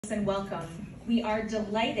And welcome. We are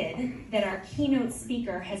delighted that our keynote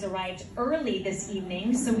speaker has arrived early this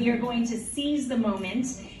evening, so we are going to seize the moment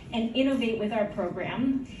and innovate with our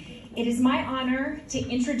program. It is my honor to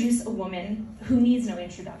introduce a woman who needs no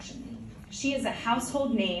introduction. She is a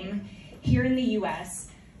household name here in the US,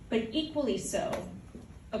 but equally so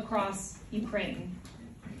across Ukraine.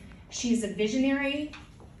 She is a visionary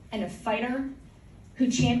and a fighter who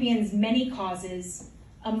champions many causes,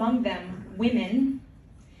 among them women,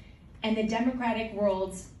 and the democratic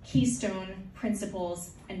world's keystone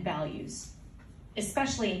principles and values,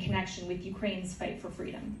 especially in connection with Ukraine's fight for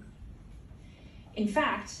freedom. In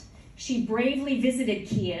fact, she bravely visited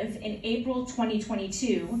Kiev in April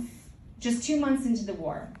 2022, just 2 months into the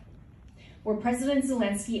war, where President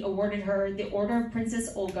Zelensky awarded her the Order of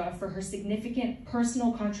Princess Olga for her significant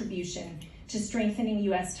personal contribution to strengthening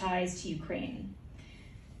US ties to Ukraine.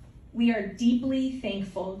 We are deeply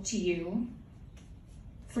thankful to you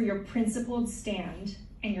for your principled stand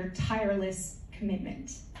and your tireless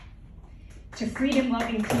commitment to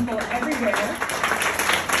freedom-loving people everywhere,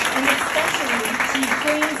 and especially to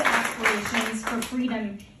Ukraine's aspirations for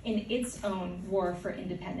freedom in its own war for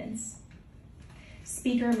independence.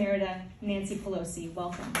 Speaker Emerita Nancy Pelosi,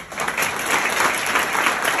 welcome.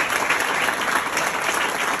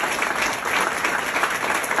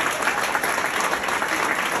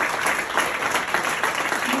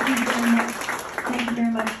 Thank you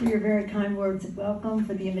very much for your very kind words of welcome,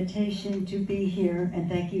 for the invitation to be here, and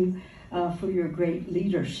thank you for your great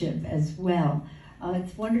leadership as well.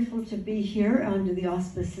 It's wonderful to be here under the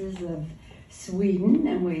auspices of Sweden,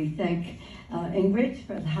 and we thank Ingrid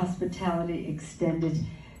for the hospitality extended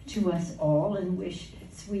to us all, and wish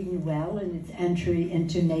Sweden well in its entry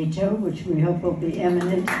into NATO, which we hope will be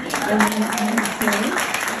imminent.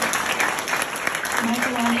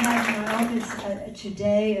 Michael, I have in my office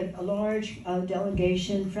today a large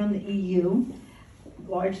delegation from the EU,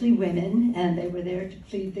 largely women, and they were there to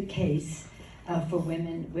plead the case for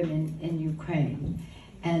women in Ukraine.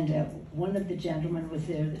 And one of the gentlemen was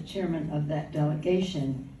there, the chairman of that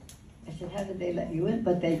delegation. I said, how did they let you in?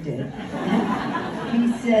 But they did.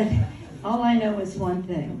 He said, all I know is one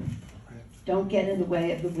thing. Don't get in the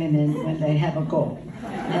way of the women when they have a goal.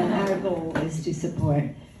 And our goal is to support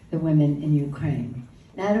the women in Ukraine.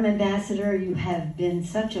 Madam Ambassador, you have been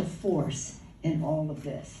such a force in all of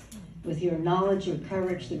this. With your knowledge, your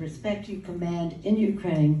courage, the respect you command in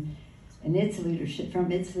Ukraine, and its leadership,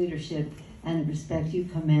 from its leadership, and the respect you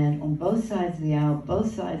command on both sides of the aisle,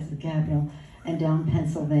 both sides of the Capitol, and down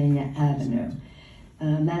Pennsylvania Avenue.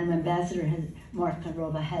 Madam Ambassador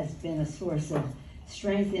Markarova has been a source of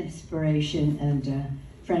strength, inspiration, and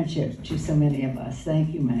friendship to so many of us.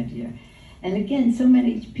 Thank you, my dear. And again, so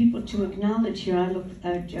many people to acknowledge here. I look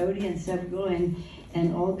at Jody and several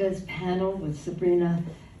and Olga's panel with Sabrina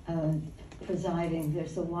presiding.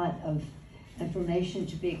 There's a lot of information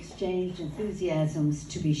to be exchanged, enthusiasms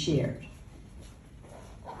to be shared.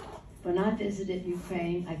 When I visited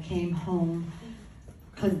Ukraine, I came home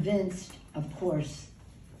convinced, of course,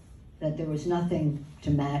 that there was nothing to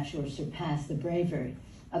match or surpass the bravery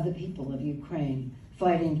of the people of Ukraine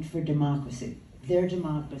fighting for democracy, their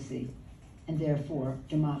democracy, and therefore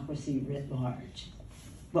democracy writ large.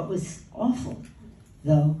 What was awful,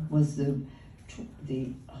 though, was the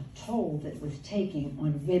toll that was taking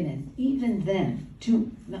on women, even then,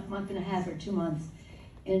 a month and a half or 2 months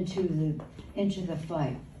into the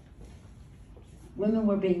fight. Women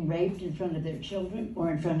were being raped in front of their children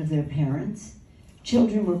or in front of their parents.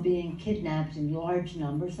 Children were being kidnapped in large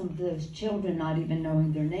numbers, some of those children not even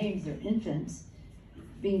knowing their names, they're infants,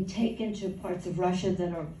 being taken to parts of Russia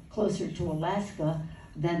that are closer to Alaska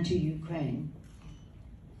than to Ukraine.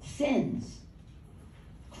 Sins,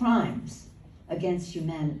 crimes against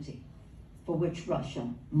humanity for which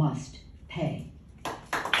Russia must pay. Russia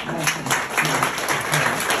must pay.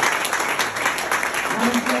 I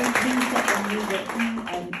was very pleased that when we were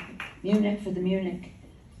in Munich for the Munich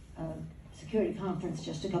Security Conference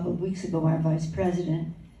just a couple of weeks ago, our Vice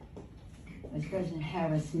President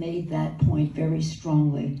Harris made that point very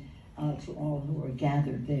strongly to all who were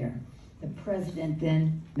gathered there. The President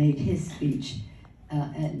then made his speech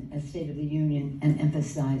and a State of the Union and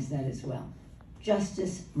emphasized that as well.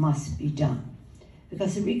 Justice must be done,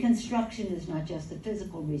 because the reconstruction is not just a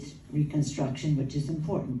physical reconstruction, which is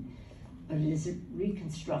important, but it is a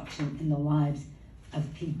reconstruction in the lives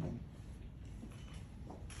of people.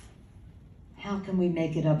 How can we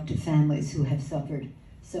make it up to families who have suffered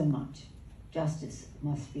so much? Justice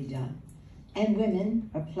must be done. And women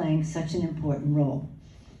are playing such an important role.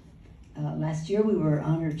 Last year we were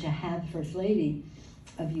honored to have First Lady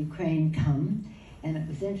of Ukraine come, and it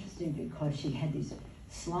was interesting because she had these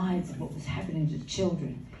slides of what was happening to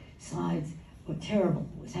children, slides were terrible,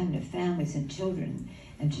 what was happening to families and children.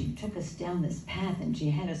 And she took us down this path and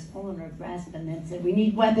she had us all in her grasp and then said, "We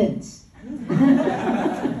need weapons."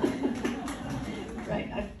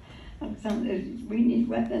 Right, we need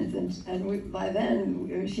weapons, and by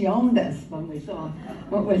then she owned us when we saw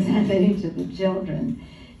what was happening to the children.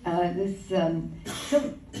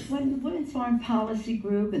 So when the Women's Foreign Policy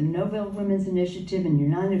Group and Nobel Women's Initiative and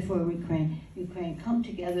United for Ukraine come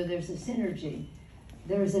together, there's a synergy,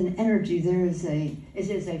 there's an energy, it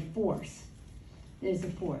is a force. It is a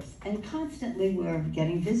force. And constantly we're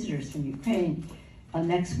getting visitors from Ukraine.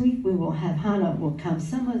 Next week we will have Hannah will come.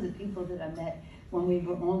 Some of the people that I met when we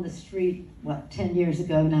were on the street, 9 years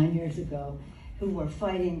ago, who were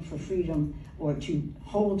fighting for freedom or to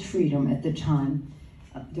hold freedom at the time,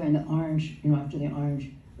 during the after the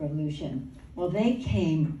Orange Revolution. Well, they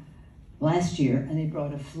came last year and they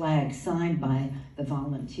brought a flag signed by the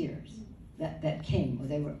volunteers that came. Well,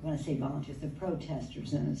 they were, when I say volunteers, the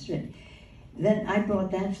protesters in the street. Then I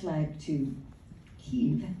brought that flag to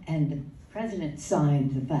Kyiv and the president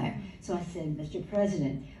signed the flag. So I said, "Mr.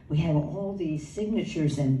 President, we have all these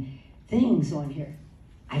signatures and things on here.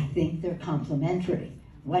 I think they're complimentary.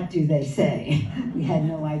 What do they say?" We had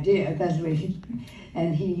no idea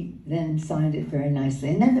and he then signed it very nicely.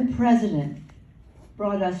 And then the president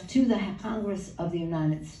brought us to the Congress of the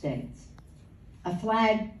United States, a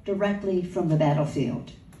flag directly from the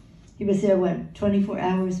battlefield. He was there, 24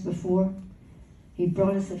 hours before? He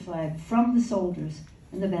brought us a flag from the soldiers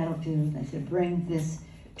in the battlefield. I said, "Bring this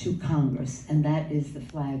to Congress." And that is the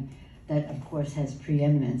flag that, of course, has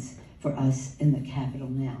preeminence for us in the Capitol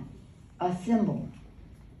now. A symbol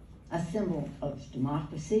of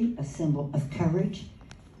democracy, a symbol of courage,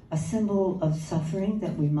 a symbol of suffering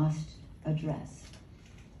that we must address.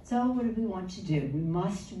 So what do we want to do? We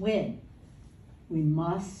must win. We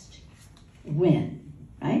must win,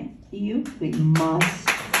 right? EU, we must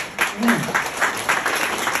win.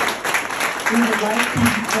 We would like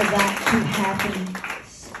for that to happen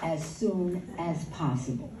as soon as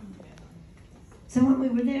possible. So when we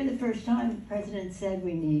were there the first time, the president said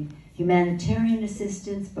we need humanitarian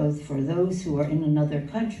assistance, both for those who are in another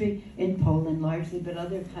country, in Poland largely, but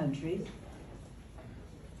other countries,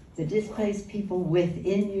 the displaced people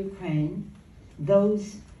within Ukraine,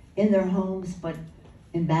 those in their homes but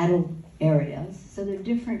in battle areas. So there are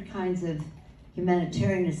different kinds of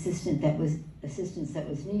humanitarian assistance that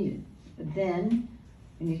was needed. But then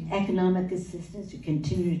we need economic assistance to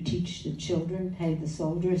continue to teach the children, pay the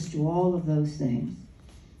soldiers, do all of those things.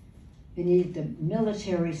 We need the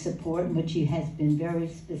military support, in which he has been very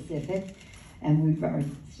specific, and we are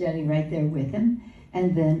standing right there with him.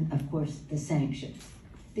 And then, of course, the sanctions.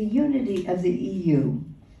 The unity of the EU,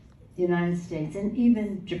 the United States, and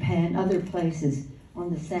even Japan, other places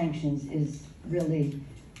on the sanctions is really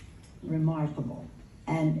remarkable.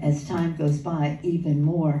 And as time goes by, even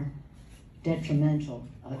more detrimental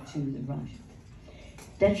to the Russians.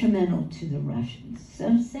 Detrimental to the Russians. So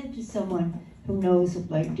I said to someone who knows a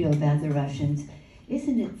great deal about the Russians,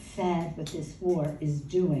 "Isn't it sad what this war is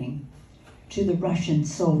doing to the Russian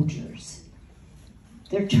soldiers?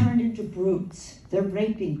 They're turned into brutes. They're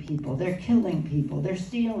raping people. They're killing people. They're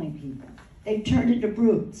stealing people. They've turned into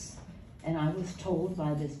brutes." And I was told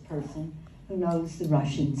by this person who knows the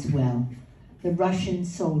Russians well, the Russian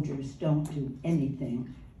soldiers don't do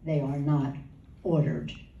anything they are not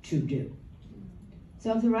ordered to do.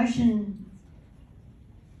 So if the Russian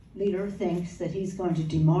leader thinks that he's going to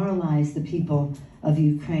demoralize the people of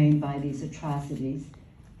Ukraine by these atrocities,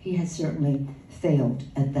 he has certainly failed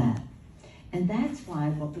at that. And that's why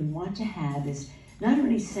what we want to have is not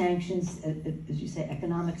only sanctions, as you say,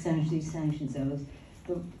 economic sanctions, these sanctions, the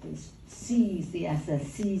seize, the SS,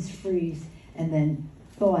 seize, freeze, and then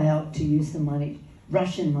go out to use the money,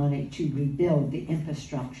 Russian money, to rebuild the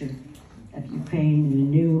infrastructure of Ukraine in a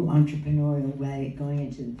new entrepreneurial way going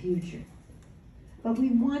into the future. But we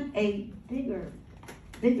want a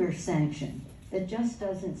bigger sanction that just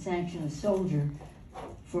doesn't sanction a soldier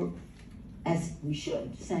for, as we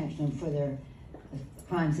should sanction them for their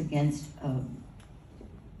crimes against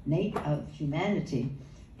humanity,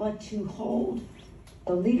 but to hold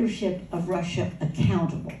the leadership of Russia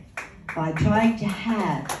accountable by trying to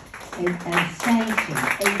have a sanction,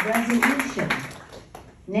 a resolution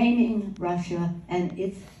naming Russia and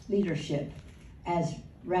its leadership as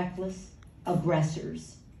reckless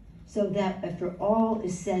aggressors, so that after all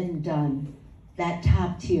is said and done, that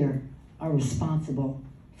top tier are responsible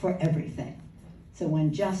for everything. So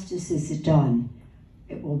when justice is done,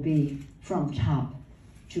 it will be from top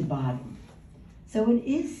to bottom. So it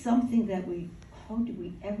is something that we how did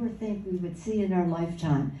we ever think we would see in our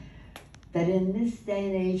lifetime that in this day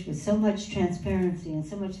and age with so much transparency and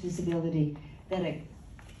so much visibility that the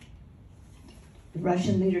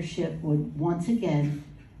Russian leadership would once again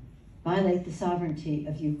violate the sovereignty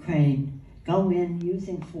of Ukraine, go in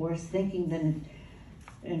using force, thinking that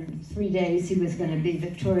in 3 days he was going to be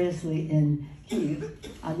victoriously in Kyiv.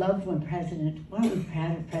 I loved when weren't we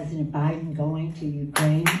proud of President Biden going to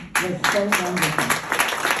Ukraine? It was so wonderful.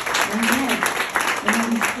 And then,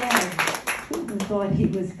 when he said, Putin thought he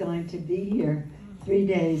was going to be here 3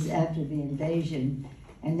 days after the invasion,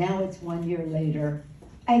 and now it's 1 year later,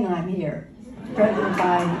 and I'm here, President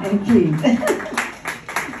Biden and Kyiv.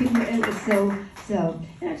 It was so.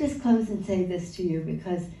 And I'll just close and say this to you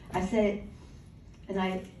because I say it, and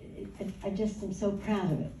I just am so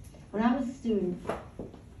proud of it. When I was a student,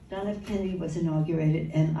 John F. Kennedy was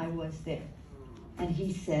inaugurated, and I was there. And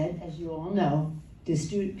he said, as you all know,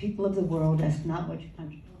 people of the world ask not what your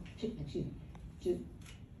country,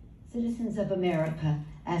 citizens of America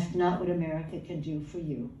ask not what America can do for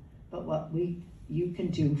you, but what you can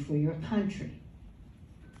do for your country.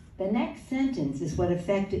 The next sentence is what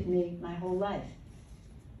affected me my whole life.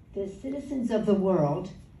 The citizens of the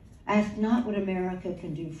world ask not what America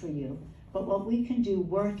can do for you, but what we can do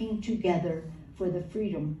working together for the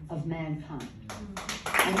freedom of mankind.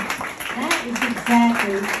 And that is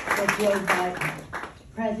exactly what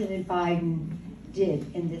President Biden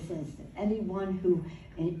did in this instance. Anyone who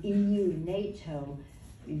in EU, NATO,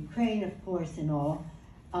 Ukraine, of course, and all,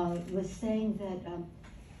 was saying that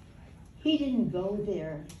he didn't go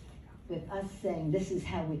there with us saying this is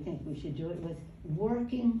how we think we should do it. It was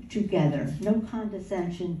working together, no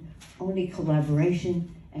condescension, only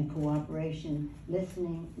collaboration and cooperation,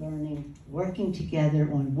 listening, learning, working together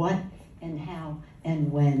on what and how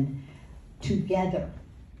and when, together,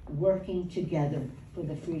 working together for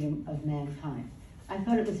the freedom of mankind. I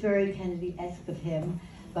thought it was very Kennedy-esque of him,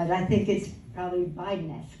 but I think it's probably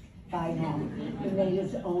Biden-esque by now. He made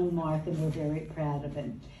his own mark, and we're very proud of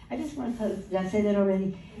him. I just want to close, did I say that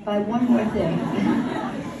already? By one more thing.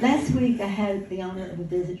 Last week I had the honor of a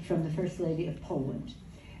visit from the First Lady of Poland.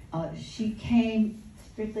 She came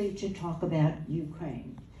strictly to talk about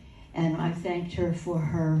Ukraine, and I thanked her for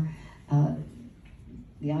her,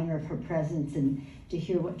 the honor of her presence and to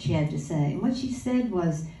hear what she had to say. And what she said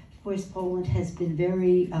was, of course, Poland has been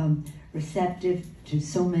very receptive to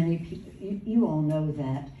so many people. You all know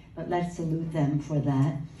that, but let's salute them for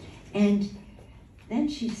that. And then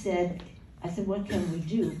she said, I said, what can we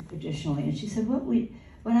do additionally? And she said, what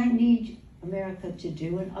I need America to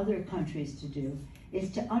do and other countries to do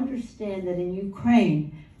is to understand that in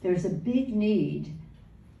Ukraine, there's a big need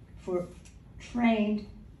for trained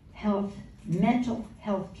mental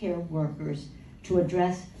health care workers to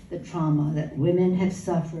address the trauma that women have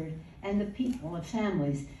suffered and the people and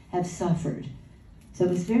families have suffered. So it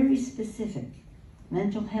was very specific.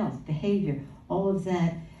 Mental health, behavior, all of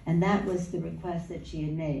that, and that was the request that she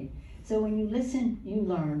had made. So when you listen, you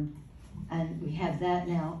learn, and we have that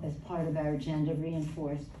now as part of our agenda,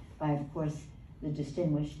 reinforced by, of course, the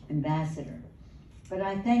distinguished ambassador. But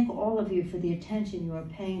I thank all of you for the attention you are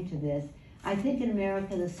paying to this. I think in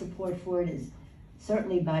America the support for it is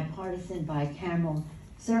certainly bipartisan, bicameral,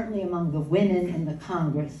 certainly among the women in the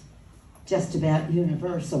Congress, just about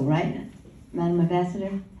universal, right, Madam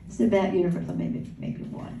Ambassador? It's about universal, maybe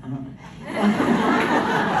one, I don't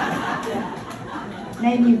know.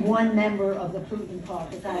 Maybe one member of the Putin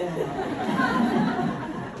caucus, I don't know.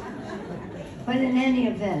 But in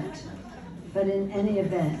any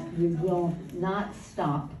event, we will not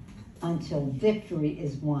stop until victory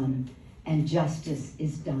is won and justice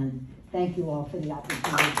is done. Thank you all for the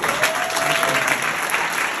opportunity.